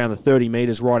think it's around the 30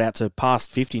 metres right out to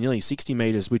past 50, nearly 60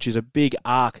 metres, which is a big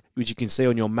arc, which you can see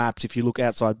on your maps if you look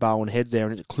outside Bowen Heads there,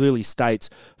 and it clearly states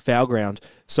foul ground.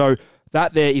 So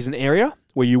that there is an area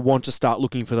where you want to start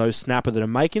looking for those snapper that are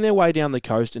making their way down the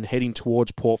coast and heading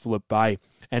towards Port Phillip Bay.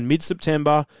 And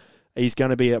mid-September is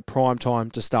going to be a prime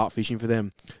time to start fishing for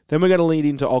them. Then we're going to lead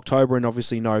into October and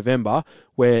obviously November,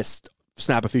 where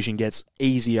snapper fishing gets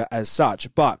easier as such.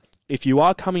 But if you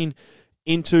are coming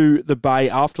into the bay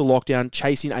after lockdown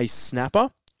chasing a snapper,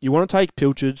 you want to take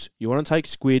pilchards, you want to take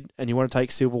squid, and you want to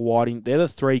take silver whiting. They're the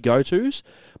three go-tos.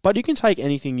 But you can take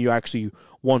anything you actually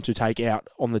want to take out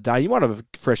on the day. You might have a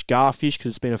fresh garfish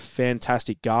because it's been a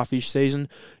fantastic garfish season.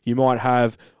 You might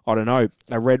have, I don't know,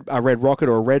 a red rocket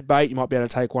or a red bait. You might be able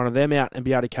to take one of them out and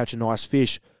be able to catch a nice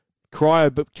fish.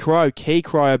 Cryo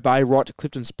Bay right to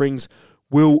Clifton Springs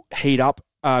will heat up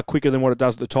quicker than what it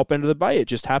does at the top end of the bay. It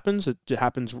just happens. It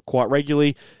happens quite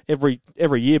regularly. Every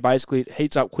year, basically, it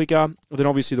heats up quicker. Then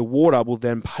obviously the water will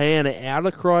then pan out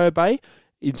of Cryo Bay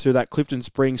into that Clifton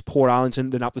Springs, Port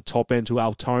Arlington, then up the top end to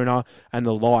Altona and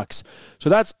the likes. So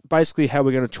that's basically how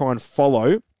we're going to try and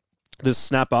follow the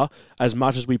snapper as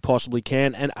much as we possibly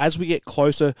can. And as we get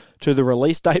closer to the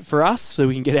release date for us, so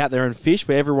we can get out there and fish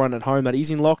for everyone at home that is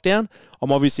in lockdown,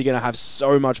 I'm obviously going to have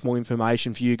so much more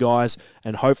information for you guys,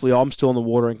 and hopefully I'm still in the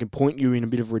water and can point you in a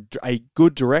bit of a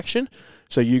good direction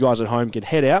so you guys at home can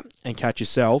head out and catch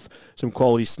yourself some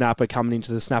quality snapper coming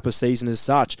into the snapper season as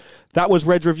such. That was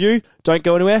Red's review. Don't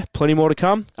go anywhere. Plenty more to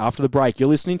come after the break. You're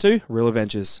listening to Real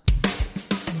Adventures.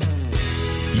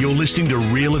 You're listening to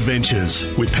Real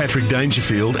Adventures with Patrick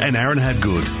Dangerfield and Aaron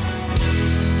Hadgood.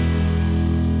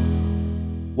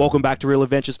 Welcome back to Real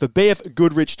Adventures for BF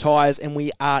Goodrich Tyres, and we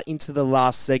are into the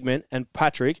last segment. And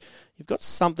Patrick, you've got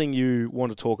something you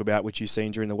want to talk about which you've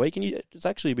seen during the week, and it's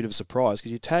actually a bit of a surprise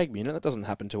because you tagged me in it. That doesn't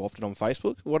happen too often on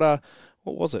Facebook. What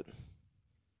was it?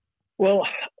 Well,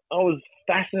 I was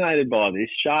fascinated by this.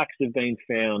 Sharks have been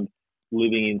found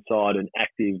living inside an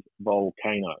active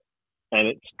volcano. And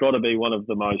it's got to be one of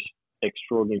the most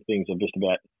extraordinary things I've just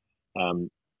about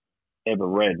ever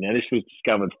read. Now, this was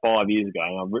discovered 5 years ago,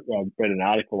 and I read an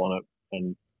article on it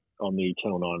and on the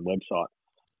Channel 9 website.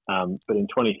 But in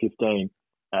 2015,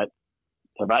 at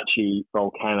Tavachi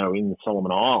Volcano in the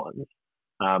Solomon Islands,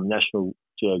 National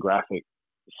Geographic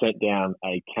sent down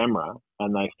a camera,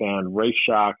 and they found reef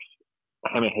sharks,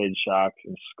 hammerhead sharks,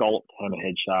 and scalloped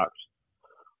hammerhead sharks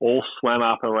all swam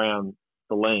up around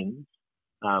the lens,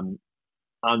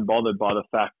 unbothered by the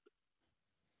fact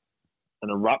an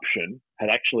eruption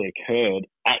had actually occurred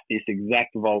at this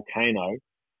exact volcano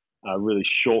a really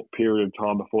short period of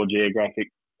time before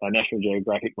National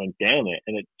Geographic went down there.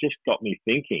 And it just got me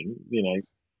thinking,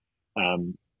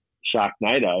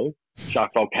 Sharknado,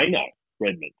 Shark Volcano,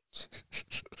 Redmond.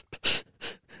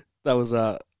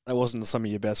 That wasn't some of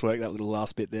your best work, that little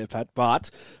last bit there, Pat.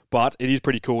 But it is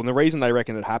pretty cool. And the reason they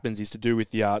reckon it happens is to do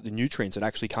with the nutrients that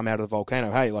actually come out of the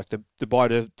volcano. Hey, like the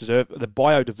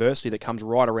biodiversity that comes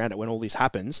right around it when all this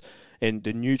happens, and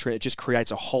the nutrient, it just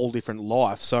creates a whole different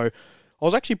life. So I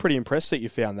was actually pretty impressed that you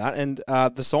found that, and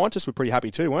the scientists were pretty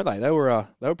happy too, weren't they? They were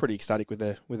pretty ecstatic with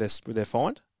their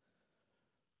find.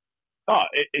 Oh,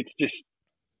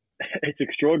 it's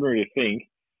extraordinary to think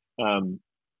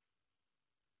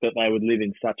that they would live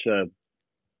in such a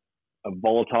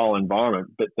volatile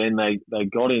environment, but then they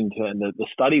got into, and the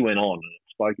study went on and it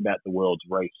spoke about the world's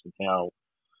reefs and how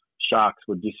sharks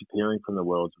were disappearing from the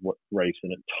world's reefs,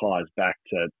 and it ties back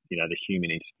to the human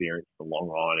interference, the long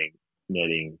lining,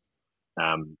 netting,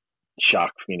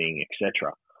 shark finning,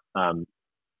 etc.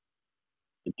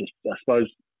 It just, I suppose,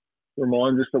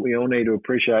 reminds us that we all need to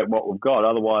appreciate what we've got.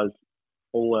 Otherwise,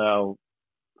 all our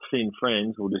fin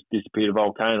friends will just disappear to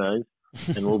volcanoes.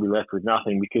 And we'll be left with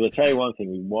nothing, because I tell you one thing,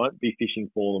 we won't be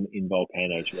fishing for them in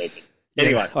volcanoes, Red.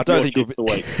 Anyway, I don't think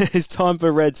it's time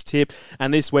for Red's tip.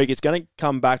 And this week it's going to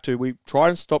come back to, we try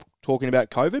and stop talking about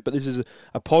COVID, but this is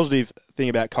a positive thing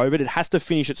about COVID. It has to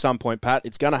finish at some point, Pat.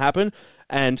 It's going to happen.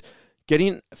 And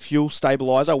getting fuel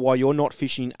stabilizer while you're not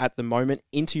fishing at the moment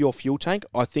into your fuel tank,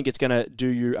 I think it's going to do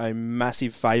you a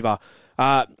massive favour.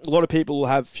 A lot of people will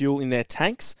have fuel in their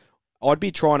tanks. I'd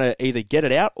be trying to either get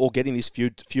it out or getting this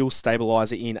fuel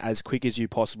stabilizer in as quick as you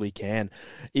possibly can.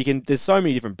 There's so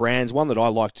many different brands. One that I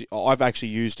liked, I've actually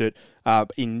used it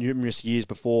in numerous years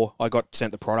before I got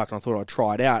sent the product, and I thought I'd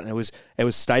try it out. And it was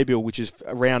Stabil, which is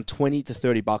around $20 to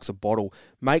 $30 a bottle.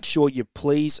 Make sure you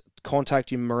please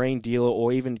contact your marine dealer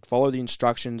or even follow the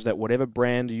instructions that whatever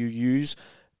brand you use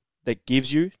that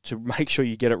gives you to make sure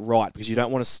you get it right, because you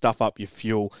don't want to stuff up your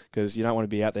fuel because you don't want to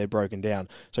be out there broken down.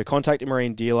 So contact a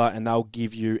marine dealer and they'll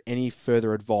give you any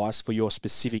further advice for your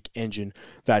specific engine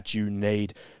that you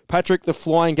need. Patrick, the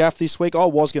flying gaff this week, I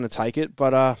was going to take it,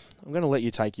 but I'm going to let you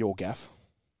take your gaff.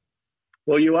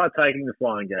 Well, you are taking the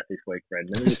flying gaff this week,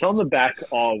 Brendan. It's on the back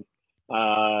of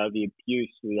the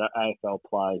abuse the AFL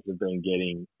players have been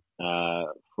getting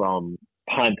from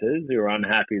punters who are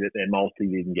unhappy that their multi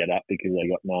didn't get up because they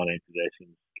got 19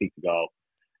 possessions, kicked the goal,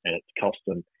 and it's cost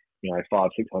them,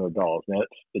 $500-600. Now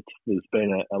there's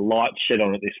been a light shed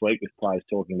on it this week with players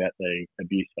talking about the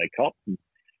abuse they copped. And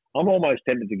I'm almost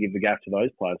tempted to give the gaff to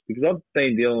those players because I've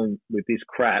been dealing with this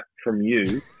crap from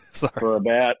you for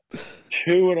about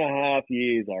 2.5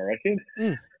 years, I reckon.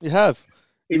 You have.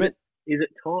 Is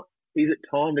it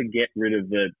time to get rid of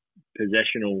the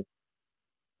possessional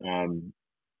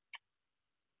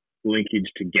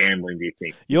linkage to gambling, do you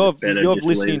think? You're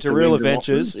listening to Real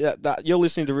Adventures. Yeah, you're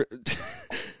listening to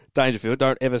Dangerfield.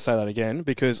 Don't ever say that again,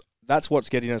 because that's what's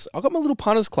getting us. I've got my little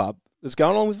punters club that's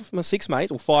going on with my 6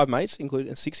 mates, or 5 mates,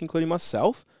 including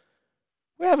myself.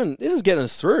 This is getting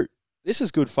us through. This is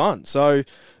good fun. So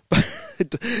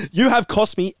you have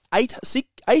cost me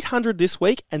 800 this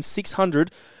week and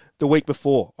 600 the week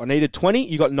before. I needed 20.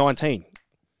 You got 19.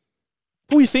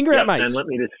 Pull your finger out, mate. And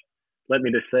let me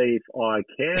just see if I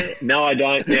can. No, I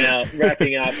don't. Now,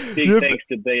 wrapping up, big thanks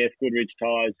to BF Goodrich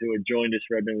Tyres who have joined us,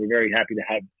 Redmond. We're very happy to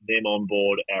have them on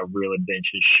board our Real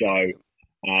Adventures show.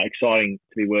 Exciting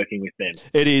to be working with them.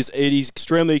 It is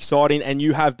extremely exciting, and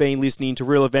you have been listening to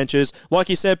Real Adventures. Like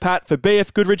you said, Pat, for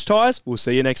BF Goodrich Tyres, we'll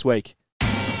see you next week.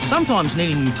 Sometimes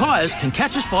needing new tyres can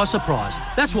catch us by surprise.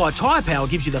 That's why Tyre Power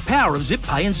gives you the power of Zip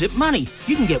Pay and Zip Money.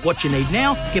 You can get what you need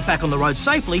now, get back on the road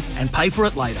safely, and pay for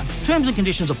it later. Terms and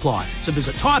conditions apply. So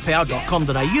visit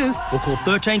tyrepower.com.au or call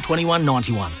 13 21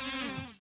 91.